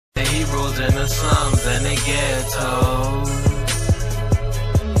Hebrews in the slums and the ghettos.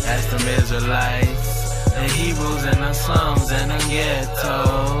 That's them Israelites. The Hebrews in the slums and the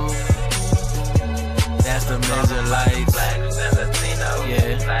ghettos. That's them Israelites. Blacks and Latinos.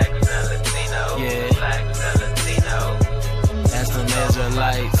 Yeah. Blacks and Latinos. Yeah. Blacks and Latinos. That's them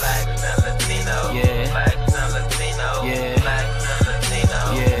Israelites. Blacks and Latinos. Yeah. Blacks and Latinos. Yeah. Blacks and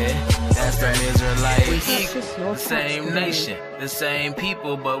Latinos. Yeah. That's them Israelites. We equal, the same nation, the same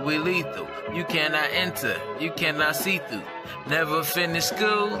people, but we lethal. You cannot enter, you cannot see through. Never finished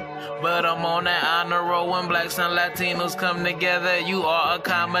school, but I'm on that honor roll. When blacks and Latinos come together, you are a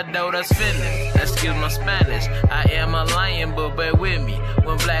Commodore that's finished. Excuse my Spanish, I am a lion, but bear with me.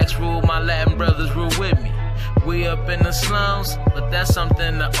 When blacks rule, my Latin brothers rule with me. We up in the slums, but that's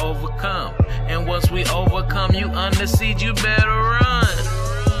something to overcome. And once we overcome, you under siege, you better run.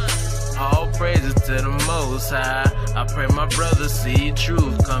 All praises to the Most High. I pray my brothers see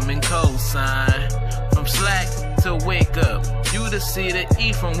truth come and co-sign. From slack to wake up, you the seed of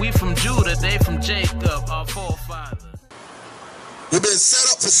Ephraim, we from Judah, they from Jacob, our forefathers. We've been set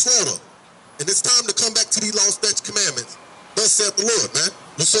up for slaughter, and it's time to come back to these law, statutes, commandments. Thus saith the Lord, man.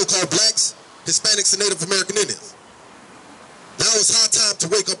 The so-called blacks, Hispanics, and Native American Indians. Now it's high time to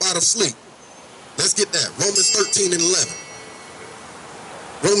wake up out of sleep. Let's get that. Romans 13 and 11.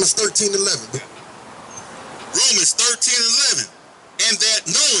 Romans 13 and 11. Romans 13 and 11. And that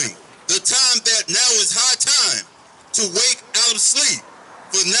knowing the time that now is high time to wake out of sleep,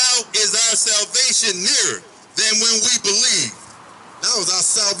 for now is our salvation nearer than when we believe. Now is our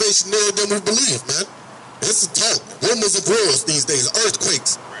salvation nearer than we believe, man. It's a talk. Rumors of wars these days,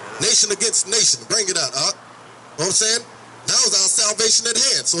 earthquakes, nation against nation. Bring it out, huh? Know what I'm saying? Now is our salvation at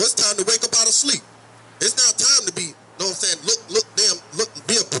hand. So it's time to wake up out of sleep. It's now time to be, know what I'm saying,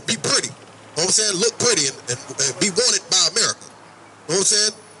 be pretty. Know what I'm saying? Look pretty and be wanted by America. Know what I'm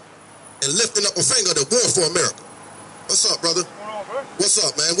saying? And lifting up a finger to war for America. What's up, brother? What's going on, bro? What's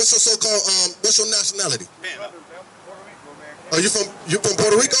up, man? What's your so-called, what's your nationality? Oh, you from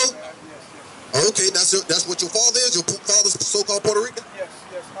Puerto Rico? Yes. Oh, okay, that's what your father is? Your father's so-called Puerto Rican? Yes.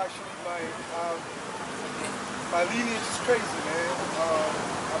 Actually, my lineage is crazy, man.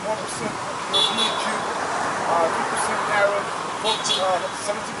 I'm 1% European Jew, 2% Arab, 17%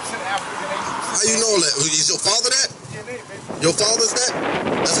 African, 80%. How you know that? Is your father that? DNA, baby. Your father's that?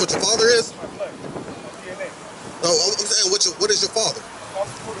 That's what your father is? My blood. DNA. No, I'm saying, what is your father? My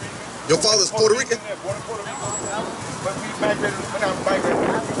father's Puerto Rican. Your father's Puerto Rican? Yeah, born in Puerto Rico. But we migrated,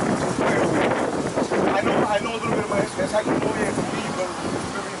 I know a little bit about history. That's how you know there to be, but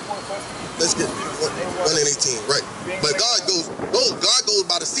it's very important for us to be. Let's get 1 and 18, right. But God goes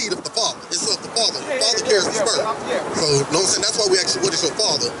by the seed of the father. It's of the father. The father carries the sperm. So, you know what I'm saying? That's why we ask you, what is your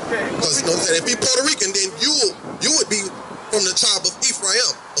father? Because, you know what I'm saying? If you're Puerto Rican, then you would be from the tribe of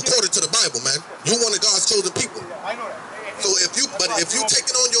Ephraim, according to the Bible, man. You're one of God's chosen people. I know that. So if you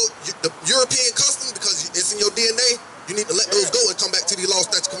taking on the European custom because it's in your DNA, you need to let those go and come back to the law,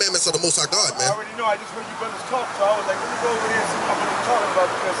 statutes, commandments of the Most High God, man. I already know. I just heard you brothers talk, so I was like, let me go over there and see what they're talking about,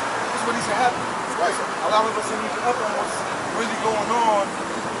 because this is what needs to happen. Right. A lot of us are even up on what's really going on.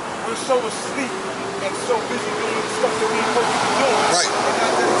 We're so asleep and so busy doing stuff that we ain't supposed to be doing. Right. And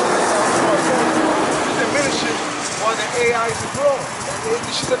not dedicating ourselves. Diminishing while the AIs are growing.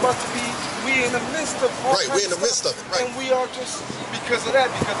 This is about to be, we in the midst of all right, we're in the midst of it, right. And we are just, because of that,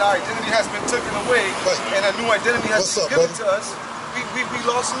 because our identity has been taken away, right. And a new identity has been given to us, we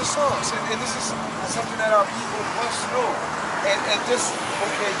lost in the sauce. And this is something that our people must know. And this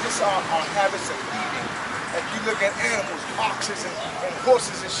are our habits of eating. If you look at animals, oxes and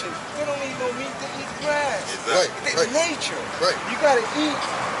horses and shit, they don't eat no meat, they eat grass. Right. Nature. Right. You gotta eat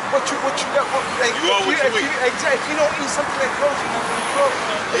what you got. Like, if you don't eat something that grows, you're not gonna grow.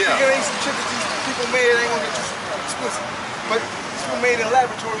 If you're gonna eat some shit that these people made, it ain't gonna get too explicit. But these people made in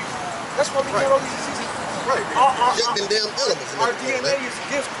laboratories, that's why we get all these diseases. Right. Injecting damn animals. Our DNA is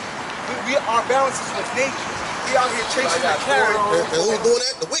gifted. Our balance is with nature. We out here chasing the carrot. And who's doing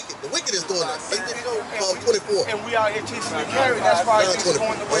that? The wicked. The wicked is doing that. Let's get 24. And we out here chasing the carrot. That's why it's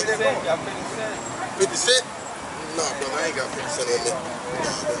going the way they're going. 50 cent? Nah, brother, I ain't got 50 cent on me.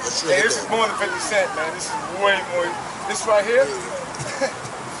 Hey, this is more than 50 cent, man. This is way more. This right here.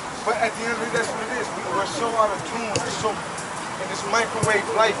 But at the end of the day, that's what it is. We're so out of tune. We're so in this microwave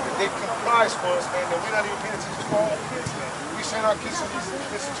life that they comprise for us, man, that we're not even paying attention to our own kids, man. We send our kids to these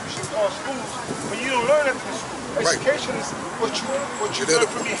institutions called schools, but you don't learn anything in school. Education is what you learn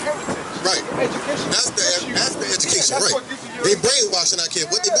from your heritage. Right. Education. That's the education, right. They brainwashing our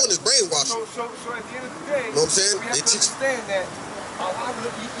kids. What they're doing is brainwashing. So at the end of the day, know what I'm saying? We have to understand that a lot of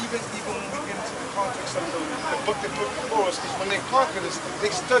even when we get into the context of the book they put before us, because when they conquered us, they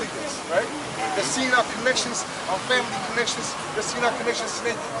studied us, right? They've seen our connections, our family connections, they've seen our connections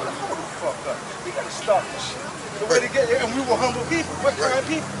today. We're like, oh, we fucked up. We gotta stop this shit. The way to get it, and we were humble people, we're kind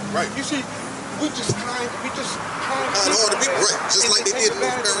people. Right. You see, we just kind hard people, right? Just like they did in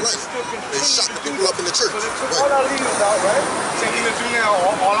North Carolina. They shot the people up in the church. So they took all our leaders out, right? Saying we do now,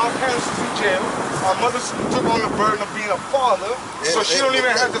 all our parents is in jail. Our mothers took on the burden of being a father, so she don't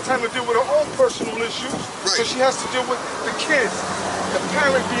even have the time to deal with her own personal issues. So she has to deal with the kids, the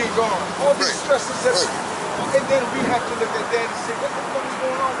parent being gone, all these stresses. And then we have to look at that and say, what the fuck is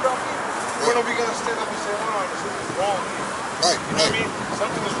going on with our people? When are we going to stand up and say, oh, this is wrong? You know what I mean?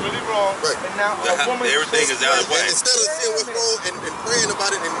 Something is really wrong. And now a woman everything is out of whack. Instead of seeing what's wrong and praying about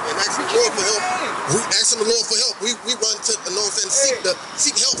it and asking the Lord for help, we asking the Lord for help. We run to, you know what I'm saying,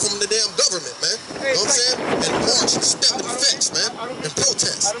 seek help from the damn government, man. You know what I'm saying? And march and step and fetch, man. And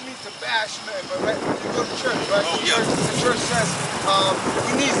protest. I don't mean to bash, man, but right, when you go to church, right? The church says,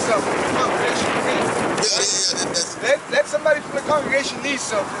 we need something. The congregation needs something. Let somebody from the congregation need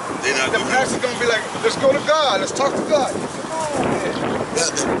something. The pastor's going to be like, let's go to God. Let's talk to God.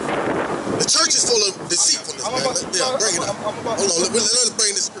 The church is full of deceitfulness, man. Bring it up. Hold on, let's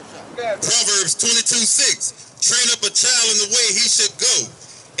bring this scripture out. Proverbs 22:6. Train up a child in the way he should go,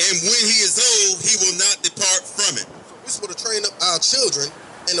 and when he is old, he will not depart from it. We're supposed to train up our children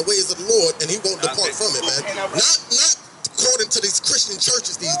in the ways of the Lord, and he won't depart from it, man. Not according to these Christian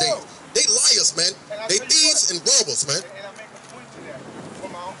churches these days. They liars, man. They thieves and robbers, man. And I make a point to that.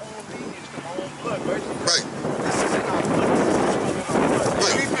 From our own lineage, from our own blood, right? Right. This is in our blood.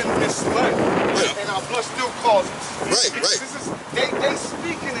 We've been misled, and our blood still calls us. Right. They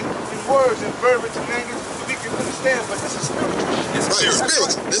speaking in words and verbiage and language we can understand, but this is spiritual. It's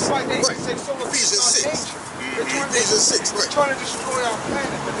spiritual. That's why they say so much Ephesians 6. They're trying to destroy our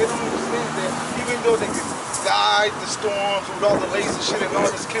planet, but they don't understand that even though they can guide the storms with all the laser shit and all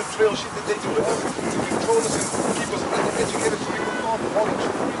this chemtrail shit that they do to us, to control us and keep us educated so we can fall from all the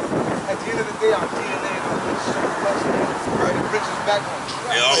truth. At the end of the day, our DNA is so blessed, right? It brings us back on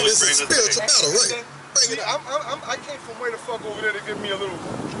track. This is a spiritual battle, right? See, I came from way the fuck over there to give me a little,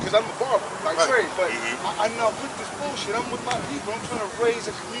 because I'm a barber, like Trey, but I'm not with this bullshit. I'm with my people. I'm trying to raise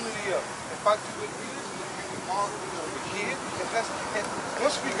a community up. If I do it, we're here, and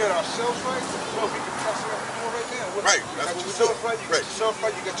once we get ourselves right, well, we can trust what we're doing right now. Right. You got yourself right, you got yourself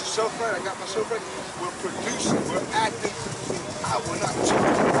right, you got yourself right, I got myself right. We're producing, we're acting. We're not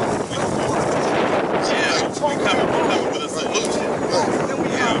we're coming with a solution. And then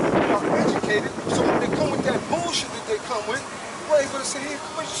we are educated. So when they come with that bullshit that they come with, we're able to say, hey,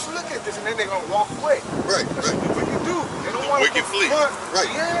 come on, just look at this, and then they're gonna walk away. Right. That's what we can do. They don't want to flee. Right.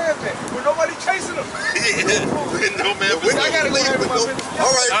 Yeah, man. With nobody chasing them. No, man. I gotta go have my business.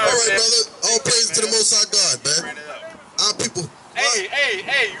 All right, brother. All praise to the Most High God, man. Our people.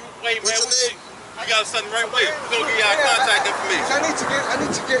 Hey, wait, man. You got something right away. We're gonna give y'all contact information. I need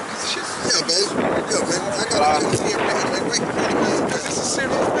to get, because shit's man. I gotta get here right. because this is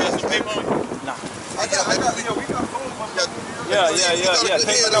serious business. Nah. We got phones. Yeah.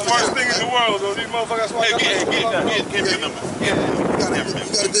 The worst thing in the world, though. These motherfuckers. Give me your number. You got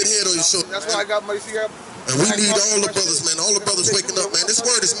a good head on your shoulder. That's why I got my CR. And we need all the brothers, man. All the brothers waking up, man. This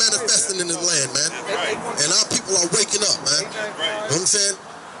word is manifesting in this land, man. And our people are waking up, man. You know what I'm saying?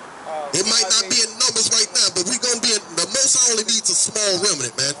 It might not be in numbers right now, but we're going to be in, the Most High only needs a small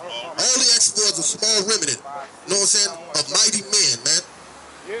remnant, man. All he asks for is a small remnant, you know what I'm saying, of mighty men, man.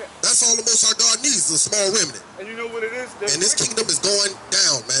 That's all the Most High God needs, is a small remnant. And you know what it is? And this kingdom is going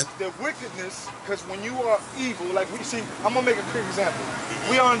down, man. The wickedness, because when you are evil, like we see, I'm going to make a quick example.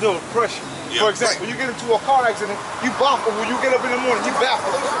 We are under oppression. For example, you get into a car accident, you baffle. When you get up in the morning, you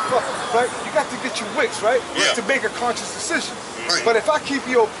baffle. Right? You got to get your wicks, right? To make a conscious decision. But if I keep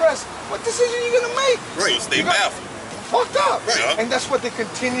you oppressed, what decision are you going to make? Stay baffled. Fucked up. And that's what they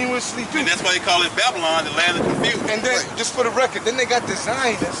continuously do. And that's why they call it Babylon, the land of confusion. And then, just for the record, then they got the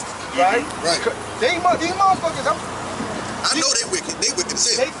Zionists, right? These motherfuckers, I know they wicked. They wicked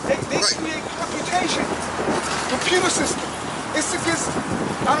as hell. They create computation. Computer system. It's against,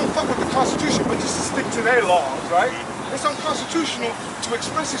 I don't fuck with the Constitution, but just to stick to their laws, right? It's unconstitutional to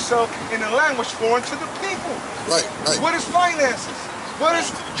express yourself in a language foreign to the people. What is finances? What is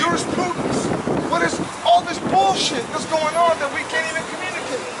jurisprudence? What is all this bullshit that's going on that we can't even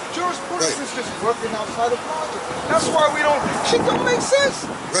communicate? Jurisprudence is just working outside of logic. That's why we don't, shit don't make sense.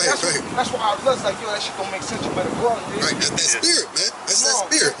 That's why our blood's like, yo, that shit don't make sense, you better go out there. That's that spirit, man. That's that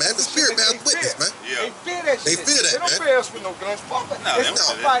spirit, man. The spirit, man, witness, man. They fear that They shit. fear that, They don't man. fear us with no guns. Fuck it. No, It's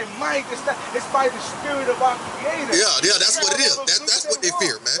not by might. It's by the spirit of our Creator. Yeah, that's what it is. That's what they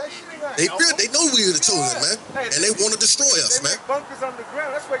fear, man. They fear. They know we're the chosen, man, and they want to destroy us, man. They make bunkers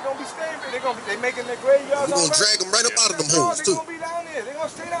underground. That's where they're gonna be staying. They making their graveyards. We're gonna drag them right up out of them holes too. They're gonna be down there. They're gonna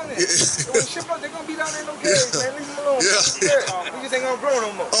stay down there. They're gonna be down there in no caves, man. Leave them alone. Yeah. We just ain't gonna grow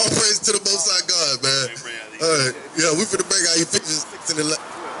no more. All praise to the Most High God, man. All right, yeah, we finna bring out Ephesians 6 and 11.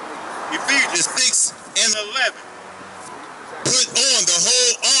 Ephesians 6 and 11. Put on the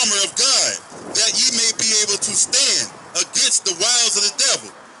whole armor of God, that ye may be able to stand against the wiles of the devil.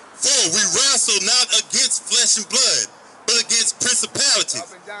 For we wrestle not against flesh and blood, but against principalities,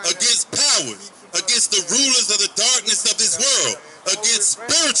 against powers, against the rulers of the darkness of this world, against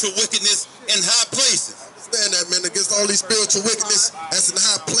spiritual wickedness in high places. Understand that, man, against all these spiritual wickedness that's in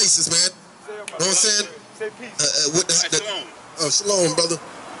high places, man. You know what I'm saying? Shalom, brother.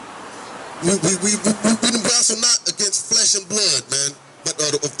 We wrestle not against flesh and blood, man, but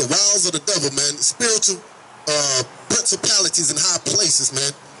of the wiles of the devil, man. Spiritual principalities in high places,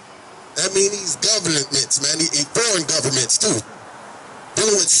 man. That means these governments, man, these foreign governments too,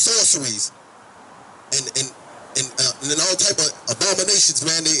 dealing with sorceries and all type of abominations,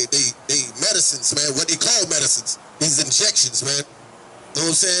 man. They medicines, man. What they call medicines, these injections, man. You know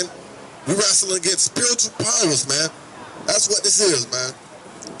what I'm saying? We wrestle against spiritual powers, man. That's what this is, man.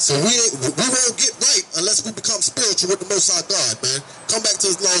 So we won't get right unless we become spiritual with the Most High God, man. Come back to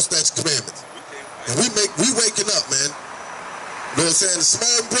His law, statutes, commandments, and we waking up, man. You know what I'm saying? It's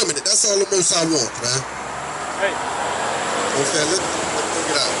small and permanent. That's all the Most High wants, man. Hey. You know what I'm saying? Let's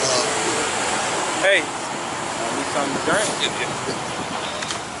get out. Hey. I need something to drink.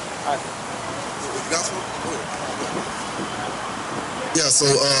 You got some? Yeah, so,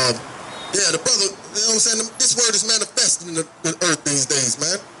 yeah, the brother, you know what I'm saying? This word is manifesting in the earth these days,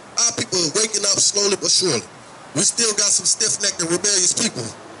 man. Our people are waking up slowly but surely. We still got some stiff-necked and rebellious people,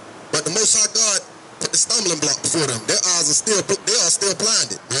 but the Most High God put the stumbling block before them. Their eyes are still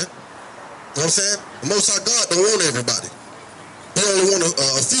blinded, man. You know what I'm saying? The Most High God don't want everybody. He only want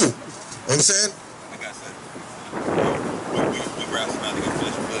a few. You know what I'm saying? Like I said, we wrestle not against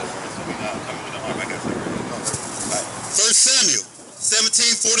flesh and blood, so we not coming with the arm. I got that. 1 Samuel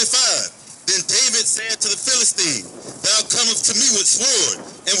 17:45. Then David said to the Philistine, Thou comest to me with sword,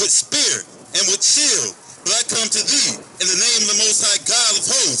 and with spear, and with shield, but I come to thee in the name of the Most High God of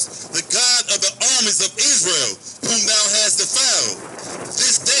hosts, the God of the armies of Israel, whom thou hast defiled.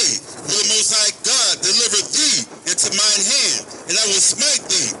 This day will the Most High God deliver thee into mine hand, and I will smite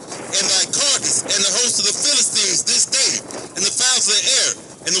thee, and thy carcass, and the host of the Philistines this day, and the fowls of the air,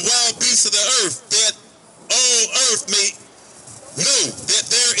 and the wild beasts of the earth, that all earth may know that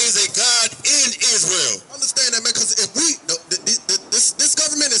there is a God in Israel. Understand that, man, because if this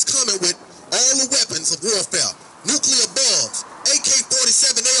government is coming with all the weapons of warfare, nuclear bombs,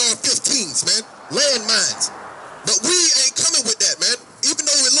 AK-47, AR-15s, man, landmines. But we ain't coming with that, man. Even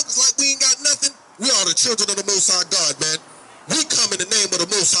though it looks like we ain't got nothing, we are the children of the Most High God, man. We come in the name of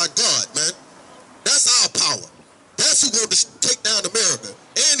the Most High God, man. That's our power. That's who's going to take down America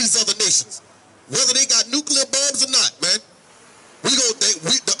and these other nations, whether they got nuclear bombs or not, man.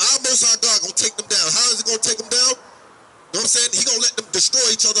 Our Most High God gonna take them down. How is he gonna take them down? You know what I'm saying? He gonna let them destroy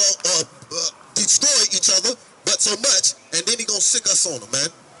each other, but so much, and then he gonna sick us on them, man.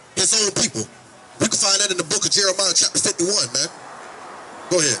 His own people. We can find that in the book of Jeremiah, chapter 51, man.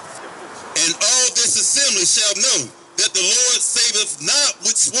 Go ahead. And all this assembly shall know that the Lord saveth not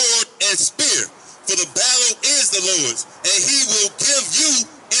with sword and spear, for the battle is the Lord's, and he will give you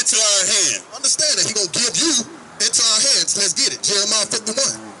into our hand. Understand that he gonna give you into our hands. Let's get it. Jeremiah 51.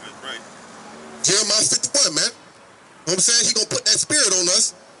 That's right. Jeremiah 51, man. You know what I'm saying? He gonna put that spirit on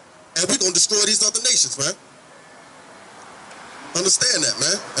us, and we gonna destroy these other nations, man. Understand that,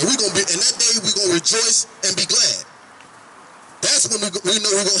 man. And we gonna be in that day. We gonna rejoice and be glad. That's when we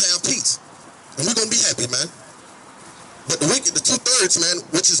know we're gonna have peace, and we're gonna be happy, man. But the wicked, the 2/3, man,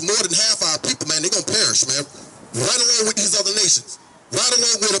 which is more than half our people, man, they gonna perish, man. Right along with these other nations, right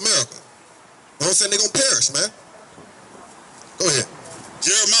along with America. You know what I'm saying? They gonna perish, man. Go ahead.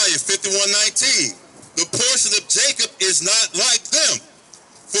 Jeremiah 51:19. The portion of Jacob is not like them,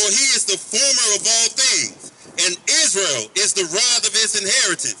 for he is the former of all things, and Israel is the rod of his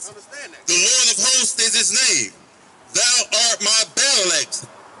inheritance. The Lord of hosts is his name. Thou art my battle axe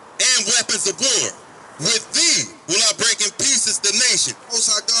and weapons of war. With thee will I break in pieces the nation. Most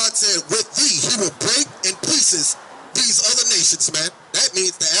High God said, with thee he will break in pieces these other nations, man. That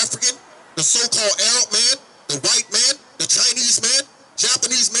means the African, the so-called Arab man, the white man, the Chinese man,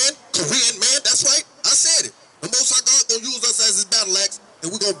 Japanese man, Korean man. That's right. I said it. The Most High God gonna use us as his battle axe,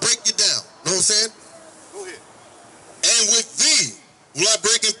 and we're gonna break you down. You know what I'm saying? And with thee will I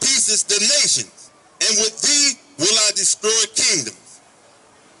break in pieces the nations, and with thee will I destroy kingdoms.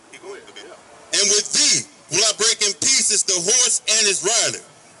 And with thee will I break in pieces the horse and his rider,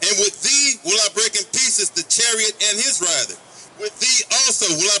 and with thee will I break in pieces the chariot and his rider. With thee also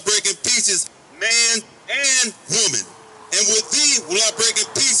will I break in pieces man and woman, and with thee will I break in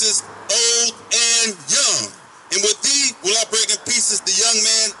pieces old and young, and with thee will I break in pieces the young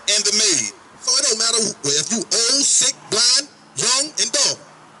man and the maid. So it don't matter if you old, sick, blind, young, and dumb.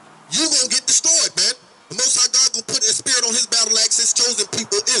 You gonna get destroyed, man. The Most High God gonna put a spirit on his battle axe, his chosen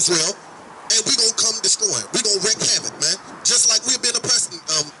people, Israel, and we gonna come destroy him. We gonna wreak havoc, man. Just like we've been oppressed,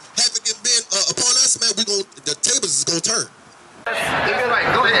 havoc has been upon us, man. The tables is gonna turn. Right,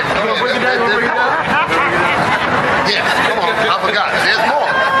 go ahead. Yes, come on, I forgot. There's more.